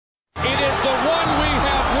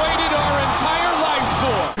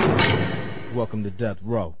welcome to Death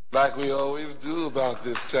Row. Like we always do about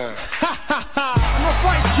this time. I'm gonna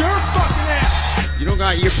fight your fucking ass! You don't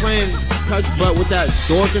got, you're playing touch butt with that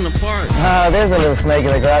dork in the park. There's a little snake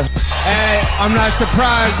in the grass. Hey, I'm not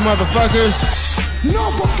surprised, motherfuckers.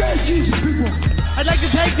 No fucking Jesus, people. I'd like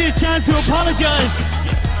to take this chance to apologize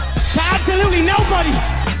to absolutely nobody.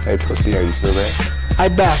 Hey, pussy, are you still there?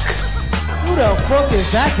 I'm back. Who the fuck is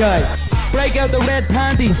that guy? Break out the red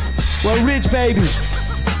panties. We're rich, baby.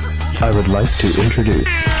 I would like to introduce...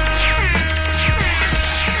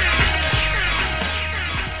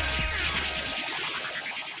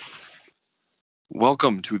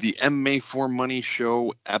 Welcome to the MMAforMoney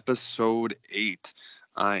Show, Episode 8.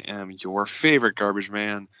 I am your favorite garbage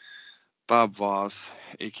man, Bob Voss,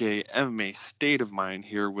 a.k.a. MMA State of Mind,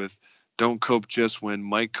 here with Don't Cope, Just Win,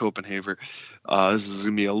 Mike Copenhaver. This is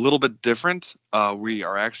going to be a little bit different. We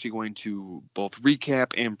are actually going to both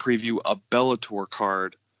recap and preview a Bellator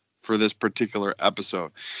card for this particular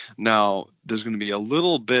episode. Now, there's going to be a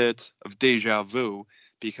little bit of deja vu,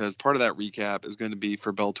 because part of that recap is going to be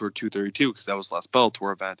for Bellator 232, because that was the last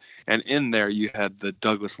Bellator event. And in there, you had the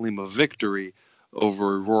Douglas Lima victory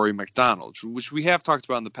over Rory McDonald, which we have talked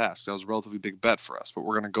about in the past. That was a relatively big bet for us. But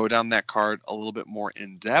we're going to go down that card a little bit more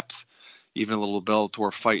in depth, even a little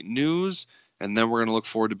Bellator fight news. And then we're going to look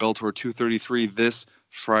forward to Bellator 233 this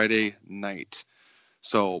Friday night.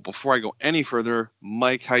 So before I go any further,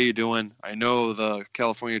 Mike, how you doing? I know the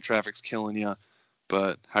California traffic's killing you,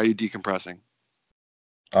 but how you decompressing?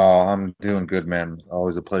 Oh, I'm doing good, man.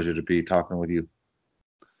 Always a pleasure to be talking with you.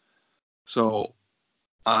 So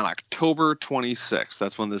on October 26th,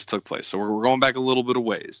 that's when this took place. So we're going back a little bit of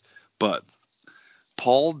ways. But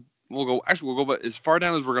Paul, we'll go as far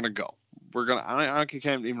down as we're going to go. I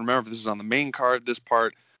can't even remember if this is on the main card, this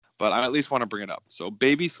part, but I at least want to bring it up. So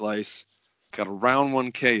Baby Slice got a round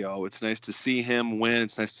 1 KO. It's nice to see him win.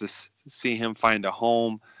 It's nice to see him find a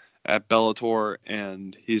home at Bellator,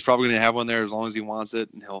 and he's probably going to have one there as long as he wants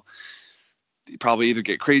it, and he'll probably either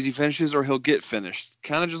get crazy finishes or he'll get finished,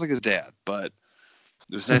 kind of just like his dad. But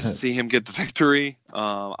it was nice to see him get the victory.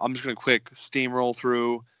 I'm just going to quick steamroll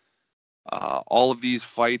through all of these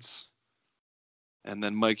fights, and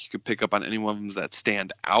then Mike, you could pick up on any one of them that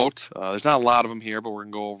stand out. There's not a lot of them here, but we're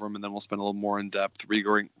going to go over them, and then we'll spend a little more in depth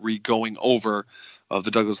re-going over of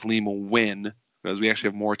the Douglas Lima win, because we actually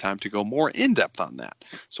have more time to go more in depth on that.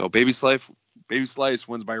 So Baby Slice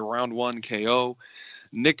wins by round 1 KO.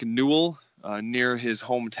 Nick Newell, near his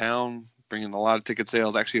hometown, bringing a lot of ticket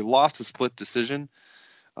sales, actually lost a split decision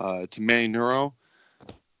to Manny Nuro.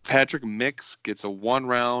 Patrick Mix gets a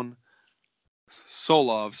 1-round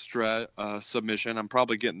Solov submission. I'm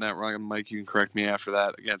probably getting that wrong. Mike, you can correct me after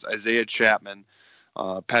that. Against Isaiah Chapman.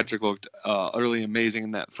 Patrick looked utterly amazing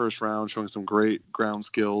in that first round, showing some great ground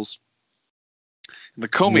skills. In the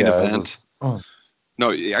co-main event,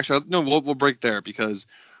 we'll break there, because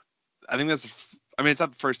I think it's not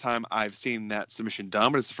the first time I've seen that submission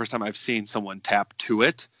done, but it's the first time I've seen someone tap to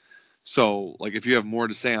it. So, like, if you have more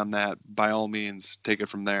to say on that, by all means, take it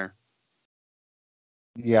from there.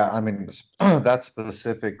 Yeah, I mean, that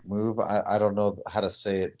specific move, I don't know how to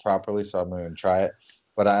say it properly, so I'm going to try it.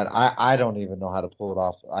 But I don't even know how to pull it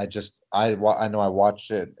off. I know I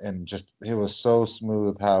watched it, and just it was so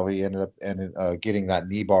smooth how he ended up getting that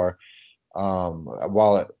knee bar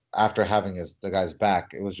after having the guy's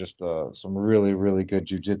back. It was just some really, really good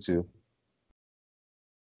jiu-jitsu.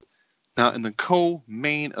 Now, in the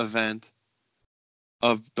co-main event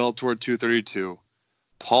of Bellator 232,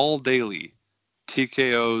 Paul Daly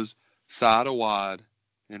TKOs Saad Awad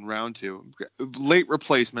in round 2. Late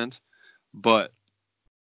replacement, but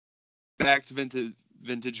back to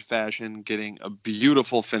vintage fashion, getting a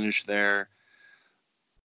beautiful finish there.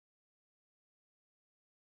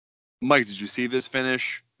 Mike, did you see this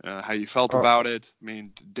finish? How you felt about it? I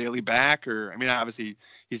mean, Daly back, or obviously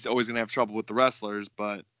he's always going to have trouble with the wrestlers,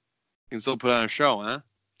 but he can still put on a show, huh?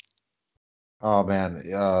 Oh man,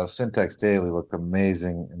 Syntax Daly looked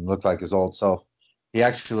amazing and looked like his old self. He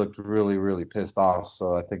actually looked really, really pissed off,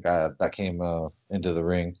 so I think that came into the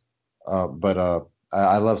ring. But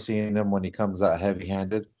I love seeing him when he comes out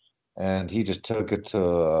heavy-handed, and he just took it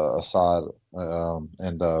to Assad,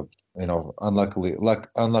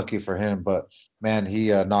 unlucky for him, but man, he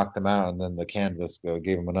knocked him out, and then the canvas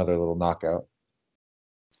gave him another little knockout.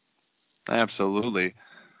 Absolutely.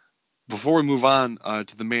 Before we move on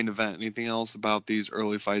to the main event, anything else about these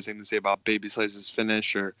early fights? Anything to say about Baby Slice's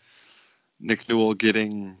finish, or Nick Newell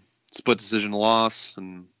getting split decision loss,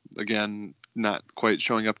 and again, not quite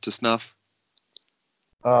showing up to snuff?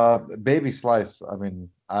 Baby Slice,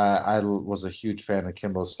 I was a huge fan of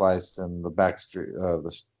Kimbo Slice and the backstreet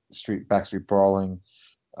brawling.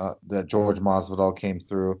 that George Masvidal came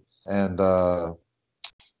through, and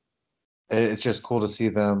it's just cool to see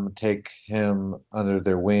them take him under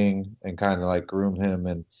their wing and kind of like groom him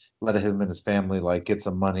and let him and his family like get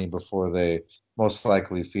some money before they most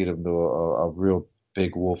likely feed him to a real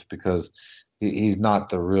big wolf, because he's not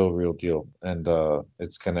the real deal, and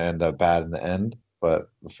it's going to end up bad in the end. But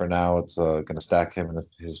for now, it's going to stack him and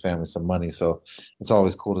his family some money. So it's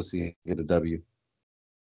always cool to see get a W.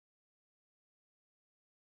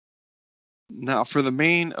 Now, for the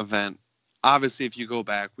main event, obviously, if you go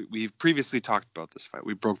back, we've previously talked about this fight.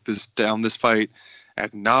 We broke this fight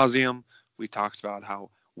ad nauseum. We talked about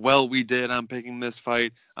how well we did on picking this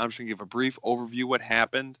fight. I'm just going to give a brief overview what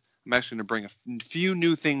happened. I'm actually going to bring a few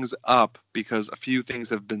new things up because a few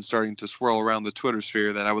things have been starting to swirl around the Twitter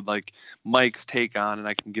sphere that I would like Mike's take on, and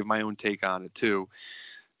I can give my own take on it too.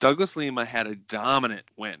 Douglas Lima had a dominant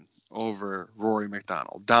win over Rory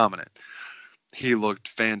McDonald. Dominant. He looked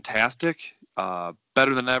fantastic,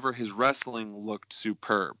 better than ever. His wrestling looked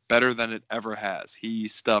superb, better than it ever has. He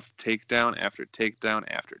stuffed takedown after takedown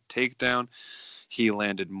after takedown. He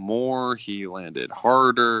landed more. He landed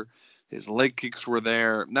harder. His leg kicks were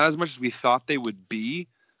there. Not as much as we thought they would be,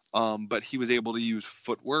 but he was able to use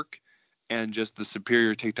footwork and just the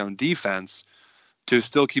superior takedown defense to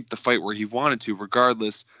still keep the fight where he wanted to,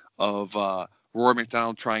 regardless of Rory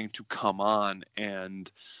McDonald trying to come on,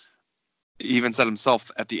 and even said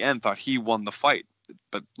himself at the end thought he won the fight.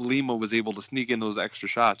 But Lima was able to sneak in those extra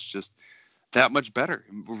shots just that much better.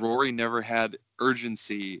 Rory never had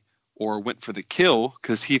urgency or went for the kill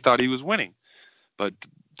because he thought he was winning. But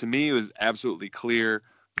to me, it was absolutely clear,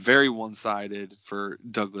 very one-sided for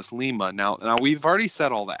Douglas Lima. Now we've already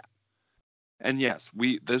said all that. And yes,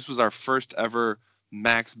 this was our first ever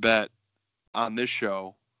max bet on this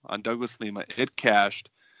show on Douglas Lima. It cashed,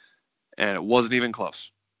 and it wasn't even close.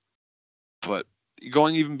 But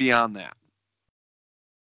going even beyond that,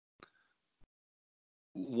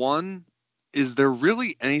 one, is there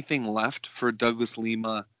really anything left for Douglas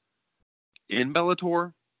Lima in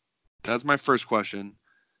Bellator? That's my first question.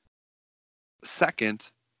 Second,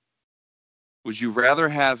 would you rather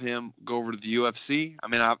have him go over to the UFC? I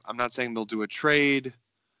mean, I'm not saying they'll do a trade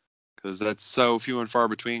because that's so few and far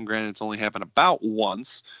between. Granted, it's only happened about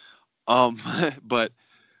once. But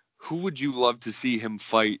who would you love to see him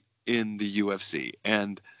fight in the UFC?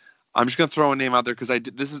 And I'm just gonna throw a name out there because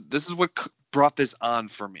this is what brought this on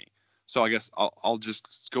for me. So I guess I'll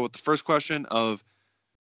just go with the first question of,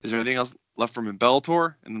 is there anything else left from him in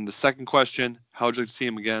Bellator? And then the second question, how would you like to see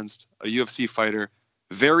him against a UFC fighter,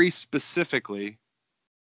 very specifically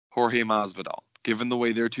Jorge Masvidal, given the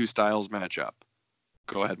way their two styles match up?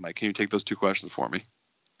 Go ahead, Mike. Can you take those two questions for me?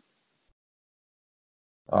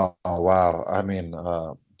 Oh wow! I mean,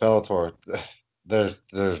 Bellator.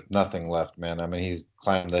 There's nothing left, man. I mean, he's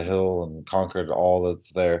climbed the hill and conquered all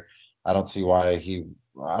that's there. I don't see why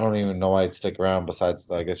I don't even know why he'd stick around. Besides,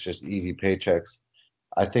 I guess, just easy paychecks.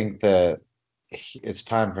 I think that it's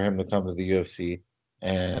time for him to come to the UFC,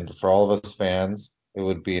 and for all of us fans, it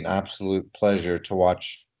would be an absolute pleasure to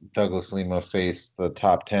watch Douglas Lima face the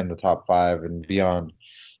top 10, the top 5, and beyond,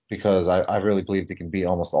 because I really believe he can beat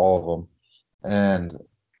almost all of them. And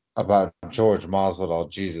about George Masvidal,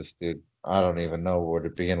 Jesus, dude, I don't even know where to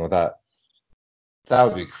begin with that. That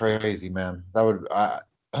would be crazy, man. That would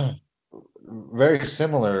very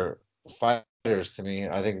similar fighters to me.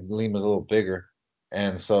 I think Lima's a little bigger,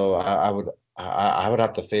 and so I would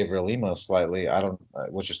have to favor Lima slightly. I don't,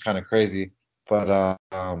 which is kind of crazy, but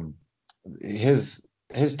his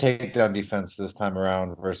takedown defense this time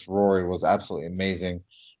around versus Rory was absolutely amazing.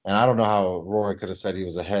 And I don't know how Rory could have said he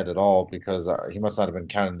was ahead at all, because he must not have been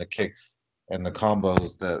counting the kicks and the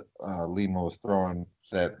combos that Lima was throwing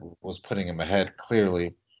that was putting him ahead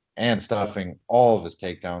clearly, and stuffing all of his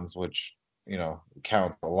takedowns, which,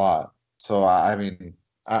 counts a lot. So, I mean,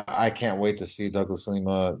 I can't wait to see Douglas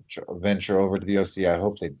Lima venture over to the UFC. I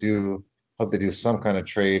hope they do. Hope they do some kind of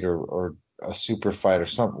trade or a super fight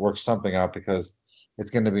or work something out, because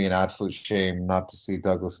it's going to be an absolute shame not to see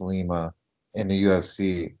Douglas Lima in the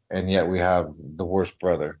UFC, and yet we have the worst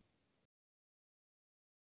brother.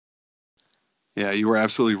 Yeah, you were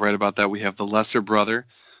absolutely right about that. We have the lesser brother.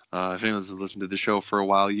 If anyone's listened to the show for a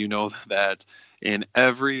while, you know that in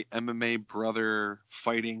every MMA brother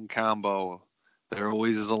fighting combo, there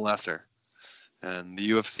always is a lesser. And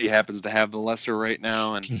the UFC happens to have the lesser right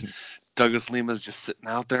now, and Douglas Lima's just sitting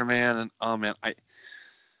out there, man. And oh man,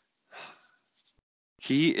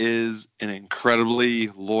 he is an incredibly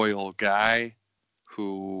loyal guy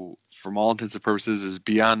who, from all intents and purposes, is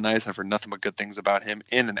beyond nice. I've heard nothing but good things about him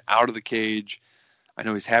in and out of the cage. I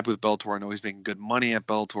know he's happy with Bellator. I know he's making good money at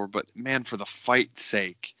Bellator. But, man, for the fight's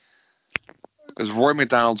sake, because Rory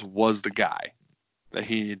McDonald was the guy that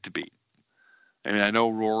he needed to beat. I mean, I know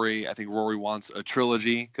Rory. I think Rory wants a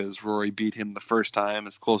trilogy because Rory beat him the first time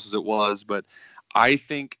as close as it was. But I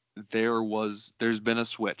think there's been a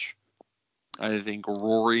switch. I think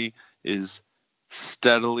Rory is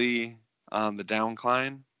steadily on the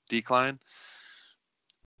decline.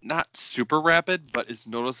 Not super rapid, but it's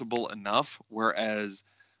noticeable enough. Whereas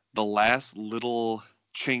the last little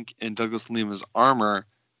chink in Douglas Lima's armor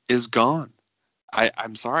is gone.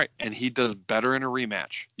 I'm sorry. And he does better in a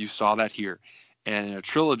rematch. You saw that here. And in a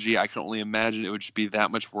trilogy, I can only imagine it would just be that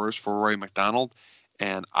much worse for Rory McDonald.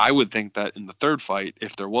 And I would think that in the third fight,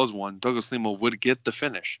 if there was one, Douglas Lima would get the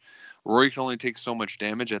finish. Rory can only take so much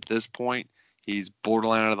damage at this point. He's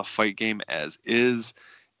borderline out of the fight game as is.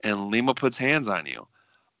 And Lima puts hands on you.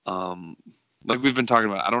 Like we've been talking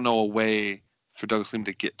about, I don't know a way for Douglas Lima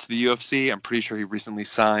to get to the UFC. I'm pretty sure he recently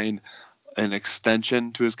signed an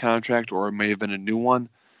extension to his contract, or it may have been a new one.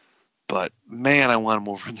 But, man, I want him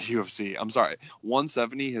over in the UFC. I'm sorry.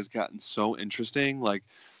 170 has gotten so interesting. Like,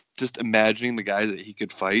 just imagining the guys that he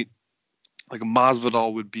could fight. Like,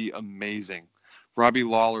 Masvidal would be amazing. Robbie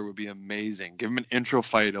Lawler would be amazing. Give him an intro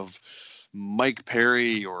fight of Mike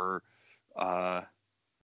Perry or Tyron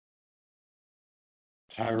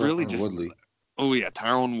Woodley. Oh, yeah,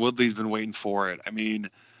 Tyron Woodley's been waiting for it. I mean,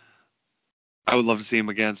 I would love to see him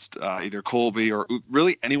against either Colby or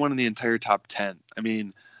really anyone in the entire top 10. I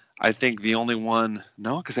mean, I think the only one,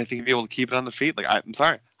 no, because I think he'd be able to keep it on the feet. Like, I'm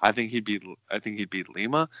sorry, I think he'd beat Lima. I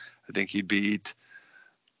think he'd beat.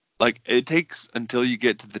 Like, it takes until you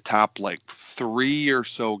get to the top like 3 or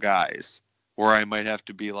so guys where I might have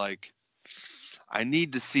to be like, I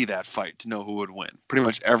need to see that fight to know who would win. Pretty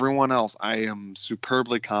much everyone else, I am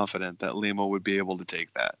superbly confident that Lima would be able to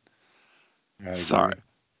take that. Sorry.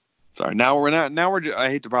 Now I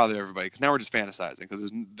hate to bother everybody because now we're just fantasizing because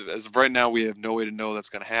as of right now we have no way to know that's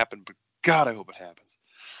going to happen. But God, I hope it happens.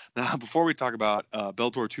 Now, before we talk about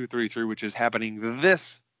Bellator 233, which is happening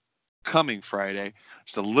this coming Friday,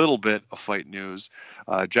 just a little bit of fight news.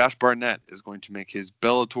 Josh Barnett is going to make his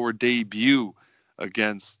Bellator debut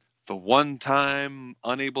against the one-time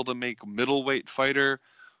unable to make middleweight fighter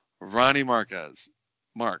Ronnie Marks.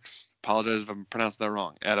 Apologize if I'm pronouncing that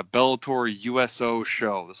wrong. At a Bellator USO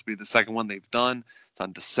show. This will be the second one they've done. It's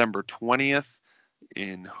on December 20th.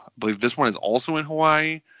 I believe this one is also in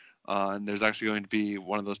Hawaii. And there's actually going to be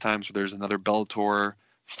one of those times where there's another Bellator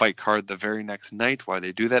fight card the very next night. Why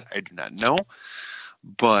they do that, I do not know.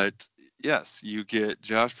 But yes, you get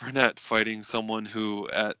Josh Barnett fighting someone who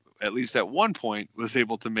at least at one point was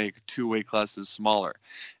able to make 2 weight classes smaller.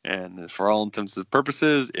 And for all intents and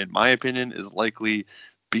purposes, in my opinion, is likely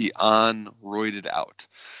beyond roided out.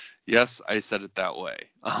 Yes, I said it that way.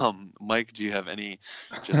 Mike, do you have any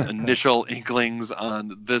just initial inklings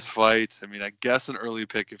on this fight? I mean, I guess an early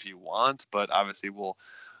pick if you want, but obviously we'll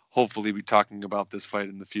hopefully be talking about this fight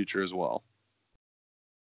in the future as well.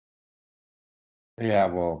 Yeah,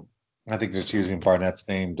 well, I think just using Barnett's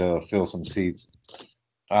name to fill some seats.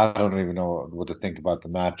 I don't even know what to think about the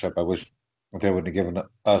matchup. I wish they would have given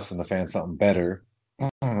us and the fans something better.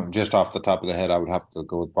 Just off the top of the head, I would have to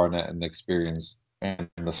go with Barnett and the experience and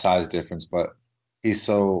the size difference. But he's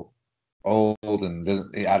so old and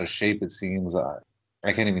out of shape, it seems.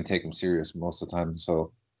 I can't even take him serious most of the time.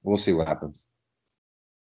 So we'll see what happens.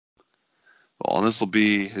 Well, and this will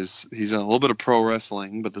be he's in a little bit of pro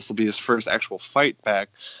wrestling, but this will be his first actual fight back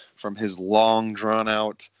from his long,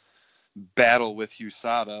 drawn-out battle with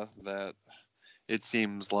USADA that it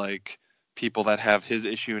seems like people that have his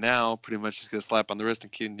issue now pretty much just get a slap on the wrist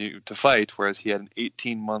and continue to fight, whereas he had an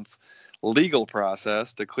 18-month legal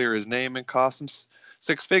process to clear his name and cost him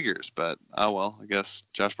 6 figures. But, oh well, I guess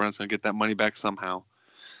Josh Barnett's going to get that money back somehow.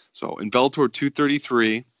 So in Bellator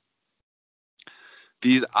 233,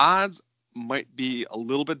 these odds might be a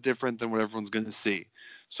little bit different than what everyone's going to see.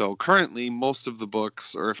 So currently, most of the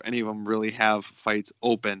books, or if any of them really have fights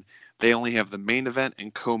open, they only have the main event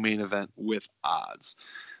and co-main event with odds.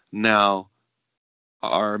 Now,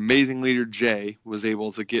 our amazing leader, Jay, was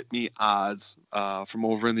able to get me odds from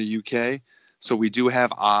over in the UK. So we do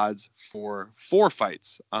have odds for 4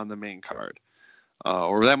 fights on the main card.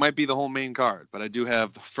 Or that might be the whole main card. But I do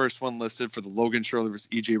have the first one listed for the Logan Shirley versus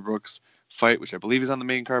EJ Brooks fight, which I believe is on the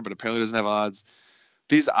main card, but apparently doesn't have odds.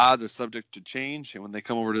 These odds are subject to change. And when they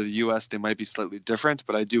come over to the US, they might be slightly different.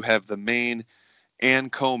 But I do have the main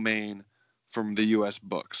and co-main from the US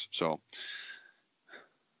books. So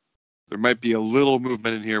there might be a little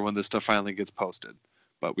movement in here when this stuff finally gets posted.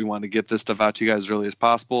 But we want to get this stuff out to you guys as early as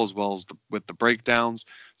possible, as well as with the breakdowns,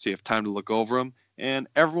 so you have time to look over them and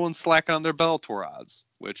everyone's slacking on their Bellator odds,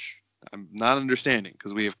 which I'm not understanding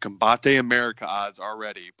because we have Combate America odds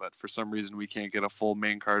already, but for some reason we can't get a full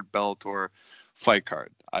main card Bellator fight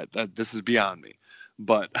card. This is beyond me.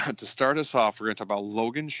 But to start us off, we're going to talk about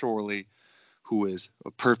Logan Shorley, who is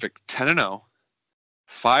a perfect 10-0,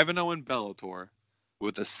 5-0 in Bellator,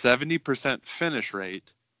 with a 70% finish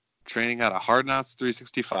rate, training at a Hard Knocks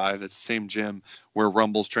 365. That's the same gym where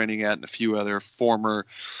Rumble's training at and a few other former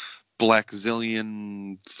Black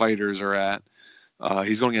Zillion fighters are at.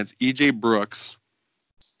 He's going against EJ Brooks,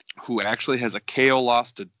 who actually has a KO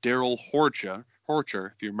loss to Daryl Horcher,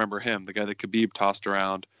 if you remember him, the guy that Khabib tossed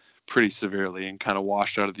around pretty severely and kind of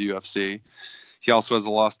washed out of the UFC. He also has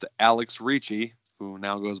a loss to Alex Ricci, who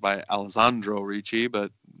now goes by Alessandro Ricci,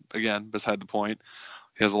 but again, beside the point.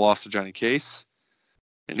 He has a loss to Johnny Case,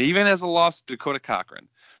 and he even has a loss to Dakota Cochran.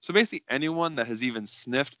 So basically anyone that has even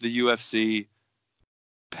sniffed the UFC,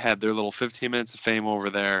 had their little 15 minutes of fame over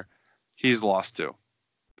there, he's lost to.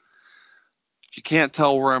 If you can't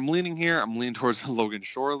tell where I'm leaning here, I'm leaning towards Logan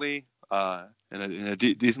Shorley in a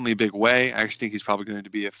decently big way. I actually think he's probably going to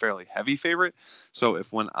be a fairly heavy favorite. So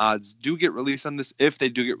if when odds do get released on this, if they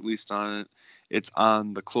do get released on it, it's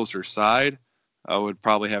on the closer side. I would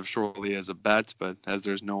probably have Shorley as a bet, but as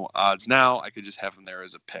there's no odds now, I could just have him there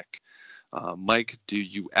as a pick. Mike, do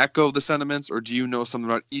you echo the sentiments, or do you know something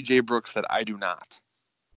about EJ Brooks that I do not?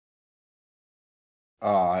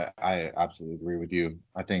 I absolutely agree with you.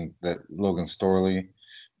 I think that Logan Storley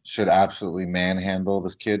should absolutely manhandle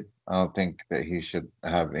this kid. I don't think that he should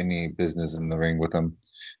have any business in the ring with him.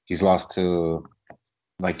 He's lost to,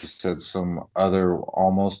 like you said, some other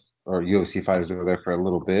almost or UFC fighters over there for a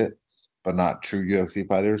little bit, but not true UFC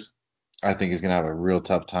fighters. I think he's going to have a real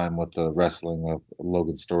tough time with the wrestling of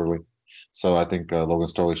Logan Storley. So I think Logan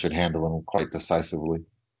Storley should handle him quite decisively.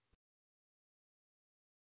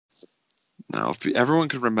 Now, if everyone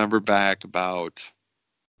could remember back about,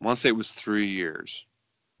 I want to say it was 3 years,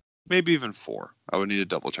 maybe even 4. I would need to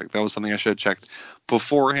double check. That was something I should have checked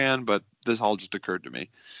beforehand, but this all just occurred to me.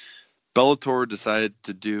 Bellator decided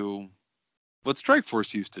to do what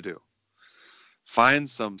Strikeforce used to do. Find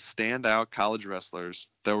some standout college wrestlers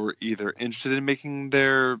that were either interested in making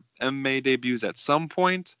their MMA debuts at some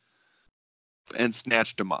point and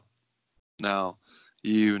snatched them up. Now,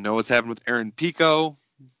 you know what's happened with Aaron Pico.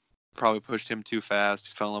 Probably pushed him too fast.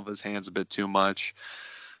 He fell in love with his hands a bit too much.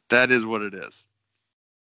 That is what it is.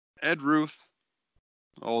 Ed Ruth,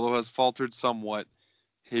 although has faltered somewhat,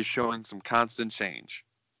 is showing some constant change.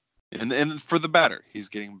 And for the better. He's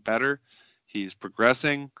getting better. He's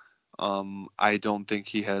progressing. I don't think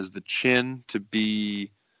he has the chin to be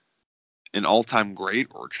an all-time great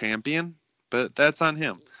or champion, but that's on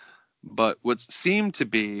him. But what seemed to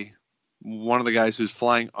be one of the guys who's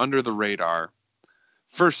flying under the radar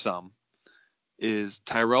for some is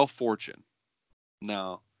Tyrell Fortune.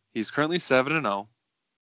 Now, he's currently 7-0,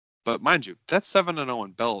 but mind you, that's 7-0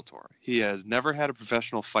 in Bellator. He has never had a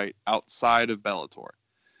professional fight outside of Bellator.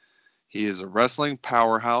 He is a wrestling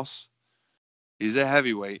powerhouse. He's a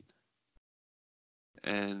heavyweight.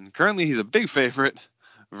 And currently he's a big favorite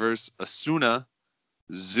versus Asuna,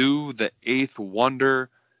 Zhu, the 8th Wonder,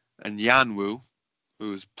 and Yanwu,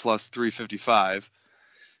 who's plus 355.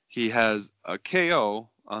 He has a KO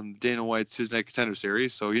on Dana White's Tuesday Night Contender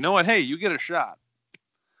Series. So you know what? Hey, you get a shot.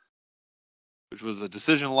 Which was a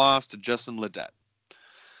decision loss to Justin Ledet.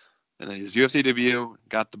 And his UFC debut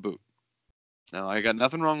got the boot. Now, I got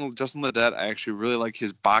nothing wrong with Justin Ledet. I actually really like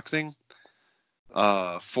his boxing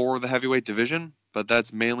for the heavyweight division, but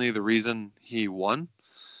that's mainly the reason he won.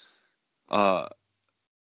 Zhu,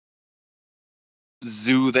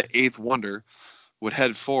 the 8th Wonder, would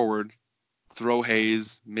head forward, throw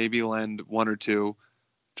Hayes, maybe land 1 or 2.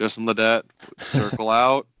 Justin Ledet would circle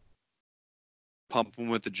out, pump him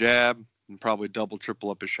with the jab, and probably double,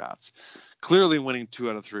 triple up his shots. Clearly winning 2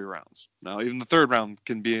 out of 3 rounds. Now, even the 3rd round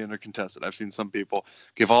can be intercontested. I've seen some people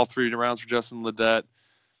give all 3 rounds for Justin Ledet,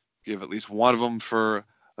 give at least one of them for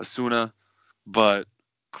Asuna, but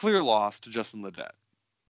clear loss to Justin Ledet.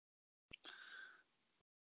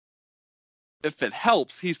 If it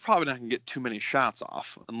helps, he's probably not going to get too many shots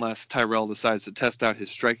off unless Tyrell decides to test out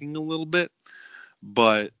his striking a little bit.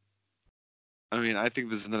 But, I mean, I think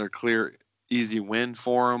there's another clear, easy win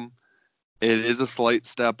for him. It is a slight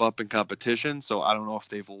step up in competition, so I don't know if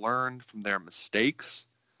they've learned from their mistakes.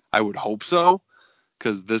 I would hope so,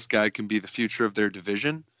 because this guy can be the future of their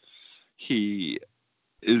division. He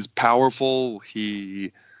is powerful.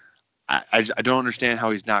 I don't understand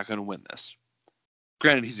how he's not going to win this.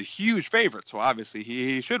 Granted, he's a huge favorite, so obviously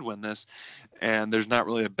he should win this, and there's not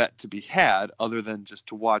really a bet to be had other than just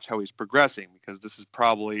to watch how he's progressing, because this is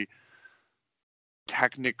probably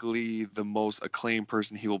technically the most acclaimed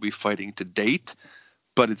person he will be fighting to date,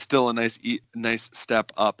 but it's still a nice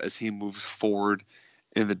step up as he moves forward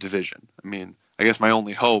in the division. I mean, I guess my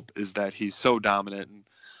only hope is that he's so dominant and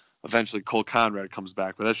eventually Cole Conrad comes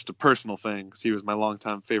back, but that's just a personal thing because he was my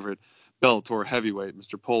longtime favorite Bellator heavyweight,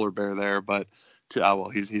 Mr. Polar Bear there. But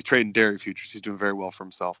he's trading dairy futures. He's doing very well for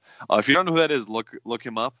himself. If you don't know who that is, look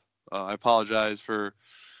him up. I apologize for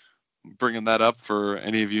bringing that up for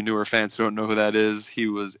any of you newer fans who don't know who that is. He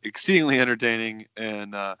was exceedingly entertaining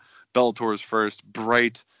and Bellator's first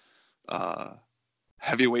bright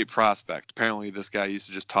heavyweight prospect. Apparently, this guy used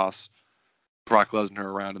to just toss Brock Lesnar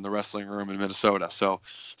around in the wrestling room in Minnesota. So,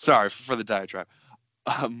 sorry for the diatribe.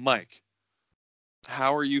 Mike,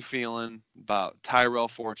 how are you feeling about Tyrell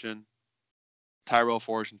Fortune? Sorry,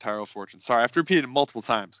 I have to repeat it multiple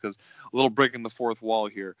times because a little break in the fourth wall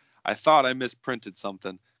here. I thought I misprinted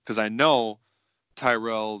something because I know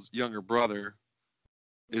Tyrell's younger brother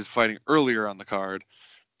is fighting earlier on the card,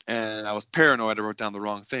 and I was paranoid I wrote down the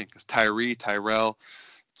wrong thing because Tyrell,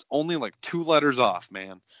 it's only like 2 letters off,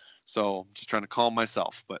 man. So I'm just trying to calm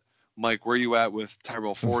myself. But Mike, where are you at with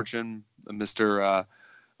Tyrell Fortune, Mr.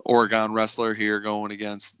 Oregon wrestler here going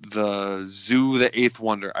against the Zoo, the Eighth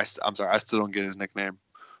Wonder? I'm sorry, I still don't get his nickname,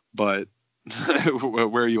 but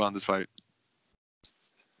where are you on this fight?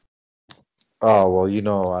 Oh, well, you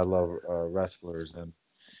know I love wrestlers, and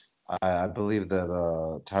I believe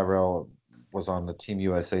that Tyrell was on the Team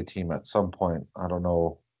USA team at some point. I don't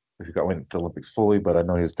know if he went to Olympics fully, but I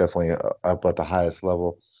know he was definitely up at the highest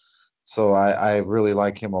level. So I really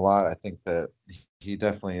like him a lot. I think that he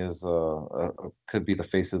definitely is could be the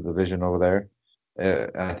face of the division over there,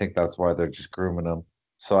 and I think that's why they're just grooming him.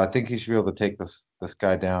 So I think he should be able to take this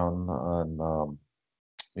guy down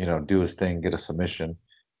and do his thing, get a submission.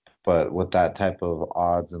 But with that type of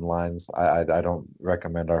odds and lines, I don't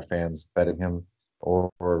recommend our fans betting him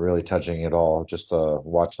or really touching it all. Just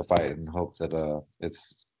watch the fight and hope that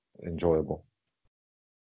it's enjoyable.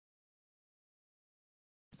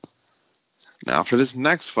 Now, for this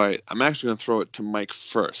next fight, I'm actually going to throw it to Mike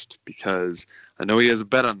first because I know he has a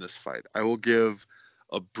bet on this fight. I will give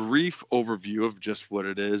a brief overview of just what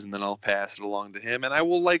it is, and then I'll pass it along to him, and I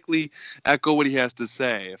will likely echo what he has to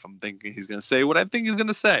say if I'm thinking he's going to say what I think he's going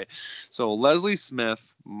to say. So Leslie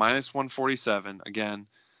Smith, minus 147. Again,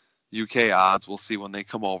 UK odds. We'll see when they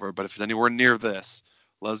come over, but if it's anywhere near this,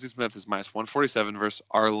 Leslie Smith is minus 147 versus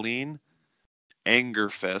Arlene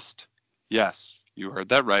Angerfist. Yes, you heard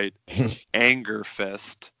that right.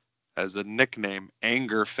 Angerfist as a nickname.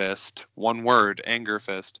 Angerfist. One word.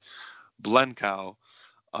 Angerfist. Blencow.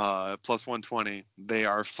 Plus 120. They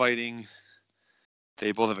are fighting.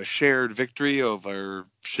 They both have a shared victory over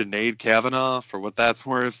Sinead Kavanaugh, for what that's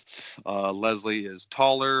worth. Leslie is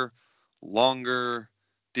taller, longer,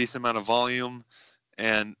 decent amount of volume,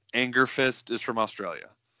 and Angerfist is from Australia.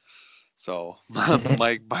 So,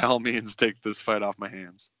 Mike, by all means, take this fight off my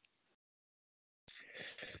hands.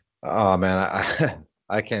 Oh man,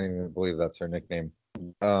 I can't even believe that's her nickname.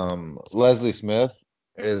 Leslie Smith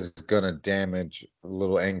is gonna damage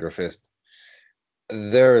little Angerfist.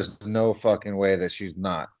 There is no fucking way that she's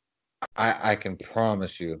not. I can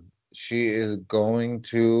promise you, she is going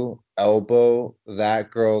to elbow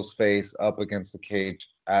that girl's face up against the cage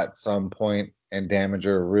at some point and damage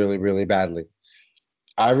her really, really badly.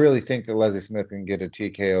 I really think that Leslie Smith can get a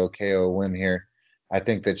TKO KO win here. I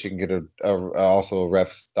think that she can get also a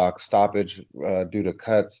ref stoppage due to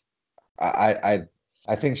cuts. I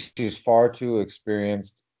think she's far too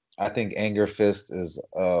experienced. I think Angerfist is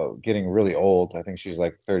getting really old. I think she's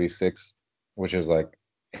like 36, which is like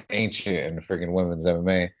ancient in freaking women's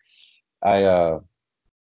MMA.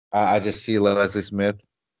 I just see Leslie Smith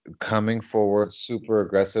coming forward super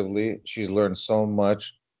aggressively. She's learned so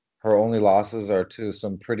much. Her only losses are to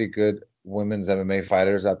some pretty good women's MMA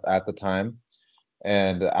fighters at the time.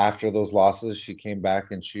 And after those losses, she came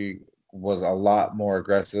back and she was a lot more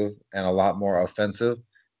aggressive and a lot more offensive.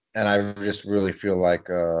 And I just really feel like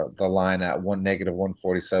the line at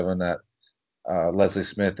 -147 that Leslie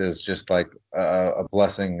Smith is just like a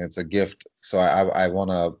blessing. It's a gift. So I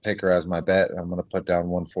want to pick her as my bet. I'm going to put down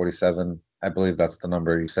 147. I believe that's the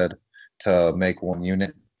number you said to make one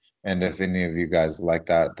unit. And if any of you guys like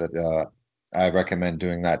that, I recommend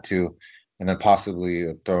doing that too. And then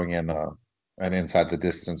possibly throwing in an inside the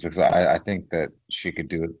distance because I think that she could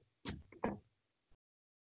do it.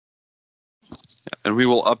 And we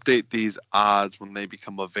will update these odds when they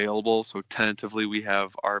become available. So tentatively, we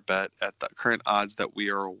have our bet at the current odds that we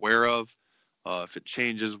are aware of. If it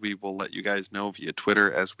changes, we will let you guys know via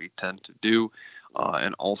Twitter, as we tend to do.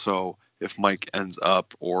 And also, if Mike ends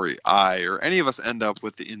up, or I, or any of us end up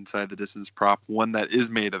with the inside the distance prop, one that is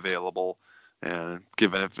made available, and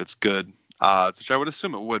given if it's good odds, which I would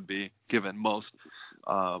assume it would be, given most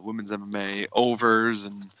women's MMA overs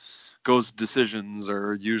and goes decisions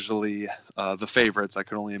are usually the favorites. I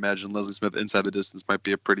can only imagine Leslie Smith inside the distance might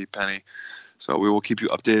be a pretty penny. So we will keep you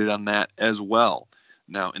updated on that as well.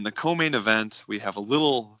 Now, in the co-main event, we have a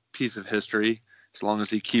little piece of history, as long as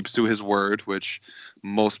he keeps to his word, which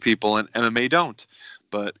most people in MMA don't.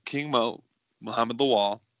 But King Mo, Muhammad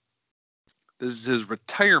Lawal, this is his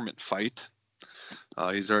retirement fight.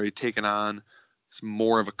 He's already taken on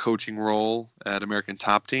more of a coaching role at American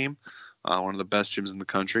Top Team, one of the best gyms in the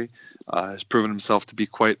country. Has proven himself to be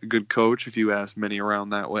quite a good coach, if you ask many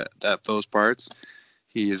around those parts.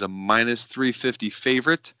 He is a minus 350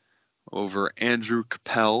 favorite over Andrew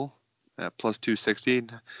Capel at plus 260.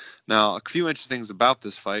 Now, a few interesting things about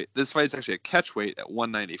this fight. This fight is actually a catch weight at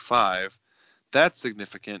 195. That's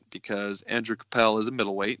significant because Andrew Capel is a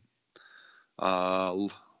middleweight.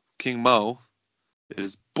 King Mo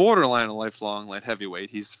is borderline a lifelong light heavyweight.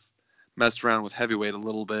 He's messed around with heavyweight a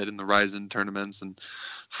little bit in the Ryzen tournaments and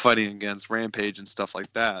fighting against Rampage and stuff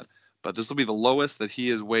like that. But this will be the lowest that he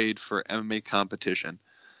has weighed for MMA competition.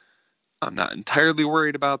 I'm not entirely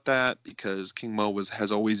worried about that because King Mo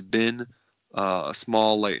has always been a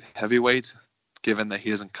small light heavyweight. Given that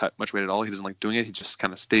he doesn't cut much weight at all, he doesn't like doing it. He just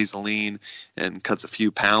kind of stays lean and cuts a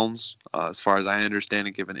few pounds, as far as I understand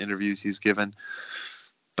it, given interviews he's given.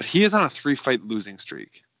 But he is on a 3-fight losing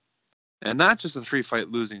streak. And not just a 3-fight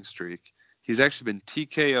losing streak. He's actually been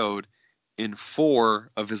TKO'd in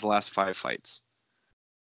 4 of his last 5 fights.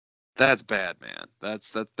 That's bad, man.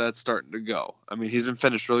 That's starting to go. I mean, he's been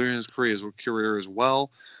finished earlier in his career as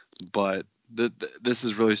well, but this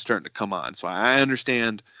is really starting to come on. So I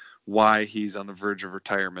understand why he's on the verge of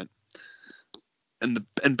retirement. And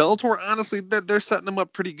Bellator, honestly, they're setting him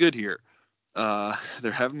up pretty good here.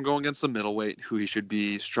 They're having him go against the middleweight, who he should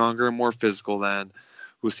be stronger and more physical than,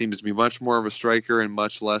 who seems to be much more of a striker and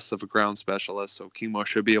much less of a ground specialist. So King Mo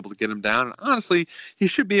should be able to get him down. And honestly, he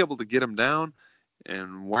should be able to get him down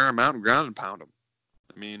and wear him out and ground and pound him.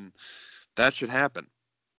 I mean, that should happen.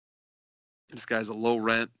 This guy's a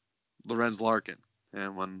low-rent Lorenz Larkin.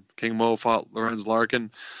 And when King Mo fought Lorenz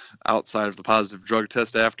Larkin, outside of the positive drug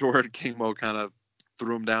test afterward, King Mo kind of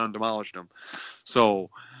threw him down and demolished him.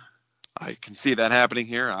 So I can see that happening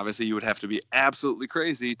here. Obviously, you would have to be absolutely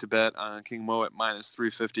crazy to bet on King Mo at minus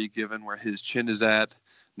 350, given where his chin is at,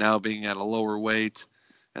 now being at a lower weight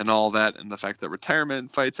and all that, and the fact that retirement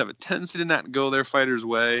fights have a tendency to not go their fighter's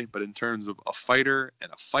way, but in terms of a fighter and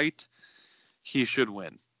a fight, he should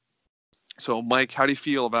win. So, Mike, how do you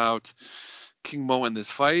feel about King Mo in this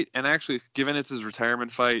fight? And actually, given it's his retirement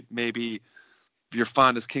fight, maybe your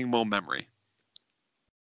fondest King Mo memory.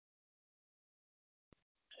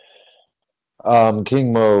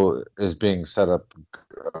 King Mo is being set up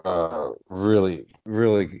really,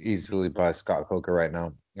 really easily by Scott Coker right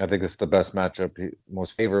now. I think it's the best matchup,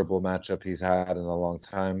 most favorable matchup he's had in a long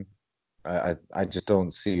time. I just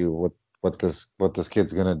don't see what this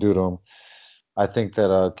kid's gonna do to him. I think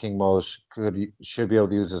that King Mo should be able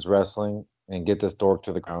to use his wrestling and get this dork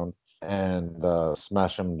to the ground and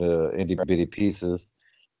smash him to itty bitty pieces.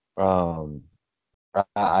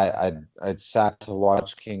 I'd sad to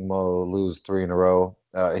watch King Mo lose 3 in a row.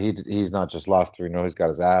 He's not just lost 3 in a row; he's got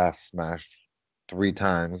his ass smashed 3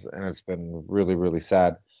 times, and it's been really, really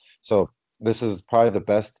sad. So this is probably the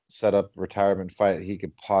best setup retirement fight he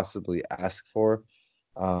could possibly ask for.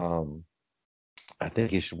 I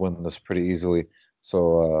think he should win this pretty easily.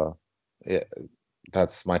 So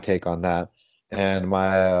that's my take on that. And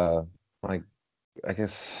my I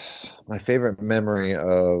guess my favorite memory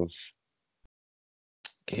of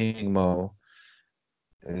King Mo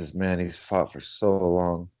is, man, he's fought for so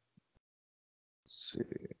long. Let's see.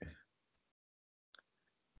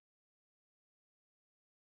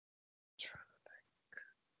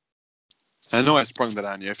 I know I sprung that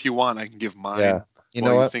on you. If you want, I can give mine. Yeah, you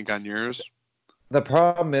know what? Think on yours. The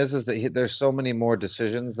problem is that there's so many more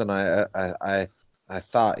decisions than I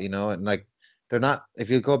thought. And like they're not. If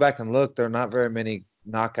you go back and look, there are not very many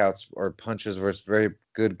knockouts or punches versus very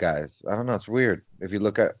good guys. I don't know. It's weird. If you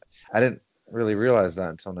look at, I didn't really realize that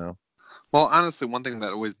until now. Well, honestly, one thing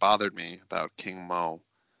that always bothered me about King Mo,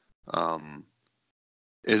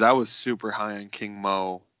 is I was super high on King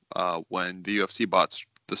Mo when the UFC bought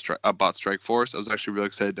Strikeforce. I was actually really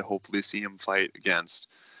excited to hopefully see him fight against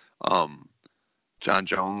John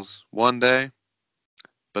Jones one day,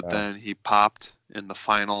 but then he popped in the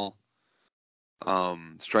final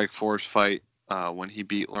Strikeforce fight when he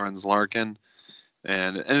beat Lorenz Larkin,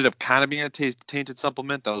 And it ended up kind of being a tainted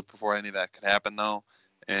supplement. That was before any of that could happen, though.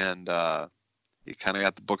 And he kind of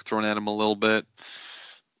got the book thrown at him a little bit.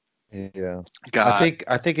 Yeah, I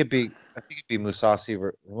think it'd be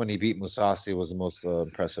Musasi when he beat Musasi was the most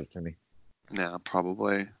impressive to me. Yeah,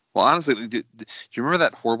 probably. Well, honestly, do you remember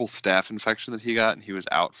that horrible staph infection that he got and he was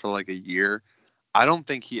out for like a year? I don't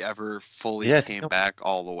think he ever fully came back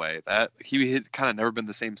all the way. That he had kind of never been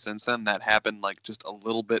the same since then. That happened like just a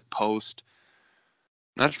little bit post.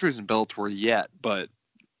 Not sure he was in Bellator yet, but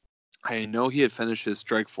I know he had finished his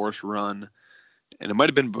Strikeforce run, and it might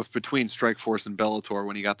have been between Strikeforce and Bellator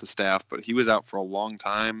when he got the staph, but he was out for a long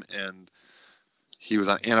time, and he was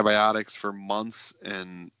on antibiotics for months,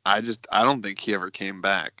 and I don't think he ever came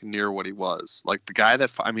back near what he was. Like the guy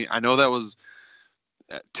that, I know that was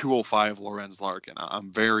at 205 Lorenz Larkin.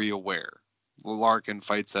 I'm very aware. Larkin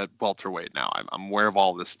fights at welterweight now. I'm aware of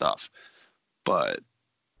all this stuff, but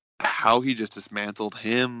how he just dismantled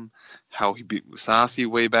him, how he beat Musasi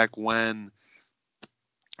way back when.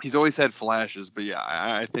 He's always had flashes, but yeah,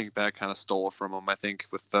 I think that kind of stole it from him. I think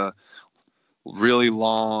with the really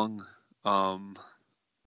long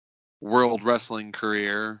world wrestling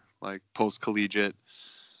career, like post-collegiate,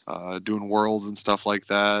 doing worlds and stuff like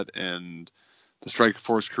that, and the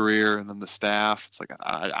Strikeforce career, and then the staff, it's like,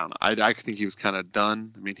 I don't know. I think he was kind of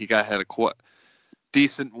done. I mean, he had a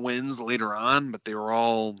decent wins later on, but they were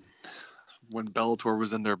all when Bellator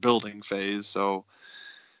was in their building phase, so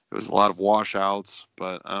it was a lot of washouts.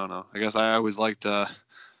 But I don't know. I guess I always liked.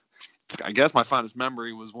 I guess my fondest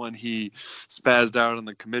memory was when he spazzed out on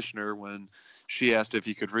the commissioner when she asked if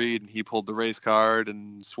he could read, and he pulled the race card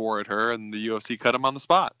and swore at her, and the UFC cut him on the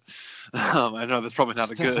spot. I know that's probably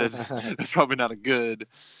not a good. That's probably not a good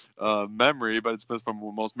memory, but it's the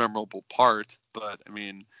most memorable part. But I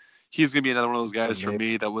mean, he's gonna be another one of those guys for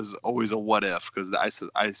me that was always a what if, because I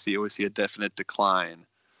always see a definite decline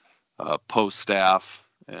post staff,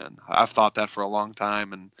 and I've thought that for a long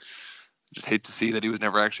time, and just hate to see that he was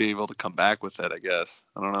never actually able to come back with it. I guess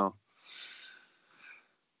I don't know.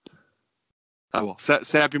 Oh well,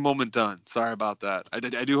 sappy moment done. Sorry about that. I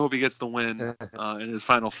do hope he gets the win in his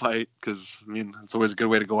final fight, because I mean it's always a good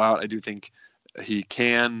way to go out. I do think he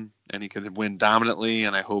can, and he can win dominantly,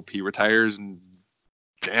 and I hope he retires, and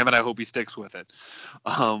damn it, I hope he sticks with it.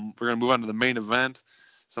 We're gonna move on to the main event.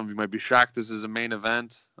 Some of you might be shocked this is a main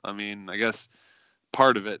event. I mean, I guess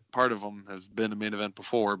part of them has been a main event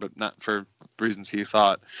before, but not for reasons he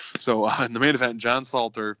thought. So in the main event, John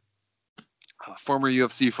Salter, former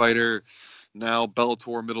UFC fighter, now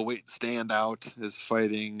Bellator middleweight standout, is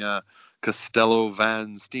fighting Costello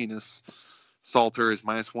Van Steenis. Salter is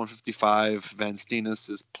minus 155. Van Steenis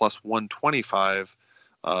is plus 125.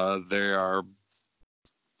 They are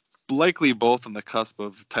likely both on the cusp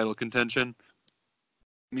of title contention.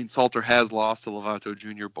 I mean, Salter has lost to Lovato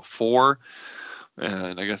Jr. before,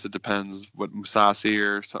 and I guess it depends what Musasi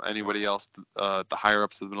or anybody else, the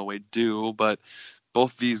higher-ups of the middleweight, do, but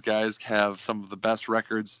both these guys have some of the best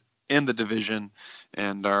records in the division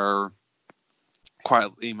and are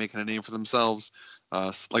quietly making a name for themselves.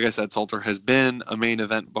 Like I said, Salter has been a main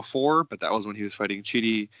event before, but that was when he was fighting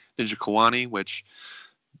Chidi Njokuani, which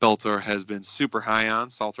Bellator has been super high on.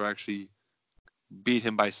 Salter actually beat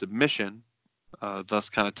him by submission, thus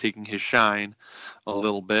kind of taking his shine a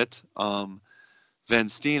little bit. Van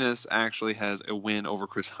Steenis actually has a win over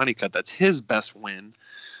Chris Honeycutt. That's his best win.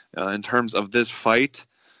 In terms of this fight,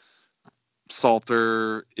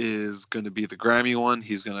 Salter is going to be the Grammy one.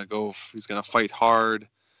 He's going to fight hard.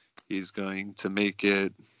 He's going to make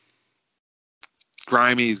it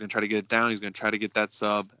grimy. He's going to try to get it down. He's going to try to get that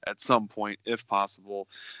sub at some point, if possible.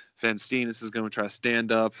 Van Steenis is going to try to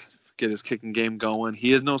stand up, get his kicking game going.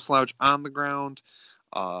 He is no slouch on the ground.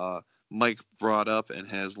 Mike brought up and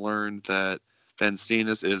has learned that Van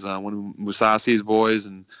Steenis is one of Musasi's boys,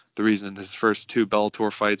 and the reason his first two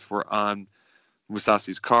Bellator fights were on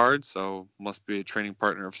Musasi's card, so must be a training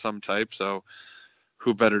partner of some type. So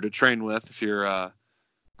who better to train with if you're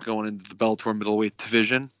going into the Bellator middleweight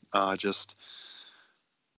division?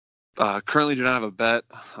 Currently do not have a bet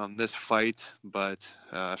on this fight, but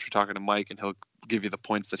after talking to Mike, and he'll give you the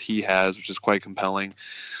points that he has, which is quite compelling,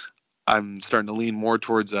 I'm starting to lean more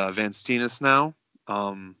towards Van Steenis now,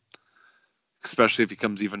 especially if he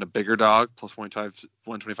becomes even a bigger dog. Plus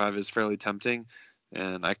 125 is fairly tempting,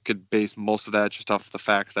 and I could base most of that just off the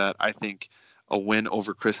fact that I think a win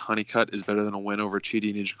over Chris Honeycutt is better than a win over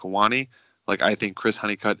Chidi Njokuani. Like, I think Chris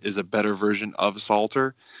Honeycutt is a better version of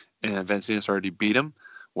Salter, and Van Steenis already beat him.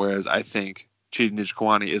 Whereas I think Chidi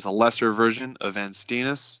Njokuani is a lesser version of Van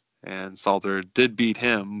Steenis, and Salter did beat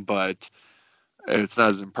him, but it's not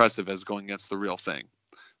as impressive as going against the real thing.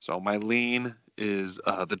 So my lean is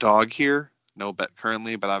the dog here. No bet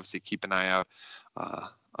currently, but obviously keep an eye out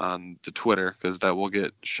on the Twitter because that will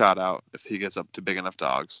get shot out if he gets up to big enough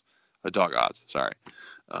dog odds. Sorry.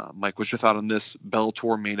 Mike, what's your thought on this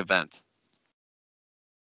Bellator main event?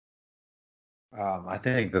 I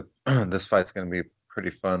think that this fight's going to be pretty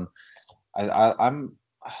fun.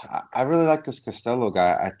 I really like this Costello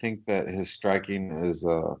guy. I think that his striking is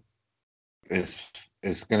going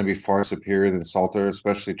to be far superior than Salter,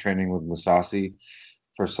 especially training with Musasi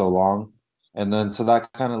for so long. And then so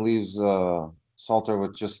that kind of leaves Salter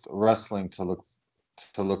with just wrestling to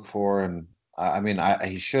look for. And I mean,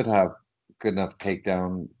 he should have good enough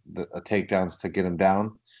takedowns to get him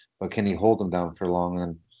down, but can he hold him down for long?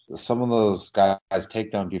 And some of those guys'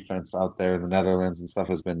 takedown defense out there in the Netherlands and stuff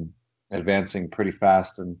has been advancing pretty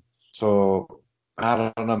fast. And so I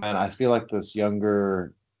don't know, man. I feel like this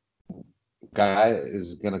younger guy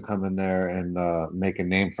is going to come in there and make a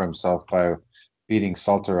name for himself by beating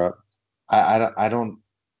Salter up. I don't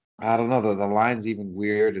know. The line's even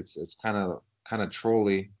weird. It's kind of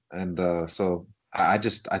trolly, and so I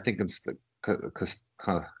think it's the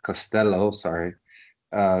Costello. Sorry,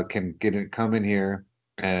 can come in here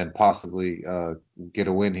and possibly get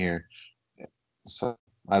a win here. So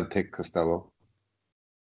I'd pick Costello.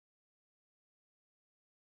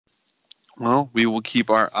 Well, we will keep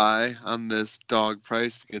our eye on this dog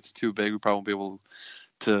price. If it gets too big, we probably won't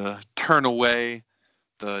be able to turn away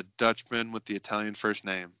the Dutchman with the Italian first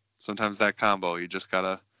name. Sometimes that combo, you just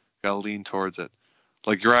gotta lean towards it.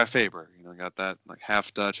 Like Uriah Faber, got that like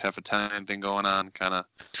half Dutch, half Italian thing going on. Kind of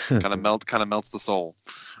melts the soul.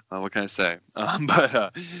 What can I say?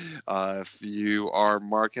 But if you are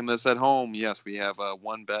marking this at home, yes, we have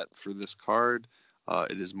one bet for this card.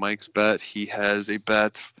 It is Mike's bet. He has a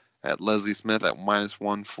bet at Leslie Smith at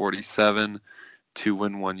 -147 to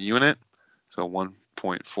win 1 unit. So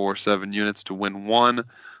 1.47 units to win 1.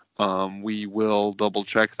 We will double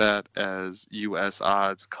check that as U.S.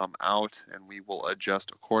 odds come out, and we will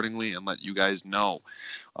adjust accordingly and let you guys know.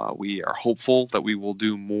 We are hopeful that we will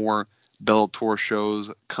do more Bellator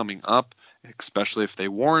shows coming up, especially if they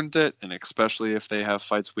warrant it, and especially if they have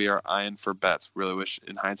fights we are eyeing for bets. Really wish,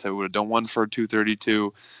 in hindsight, we would have done one for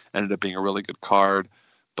 232. Ended up being a really good card,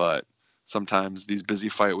 but sometimes these busy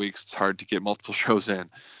fight weeks, it's hard to get multiple shows in.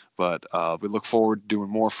 But we look forward to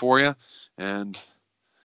doing more for you. And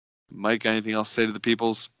Mike, anything else to say to the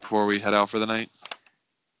peoples before we head out for the night?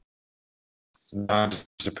 I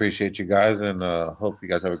just appreciate you guys, and hope you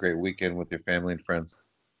guys have a great weekend with your family and friends.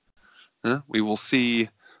 We will see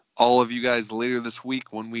all of you guys later this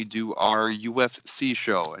week when we do our UFC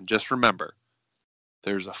show. And just remember,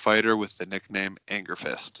 there's a fighter with the nickname Anger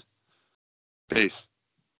Fist. Peace.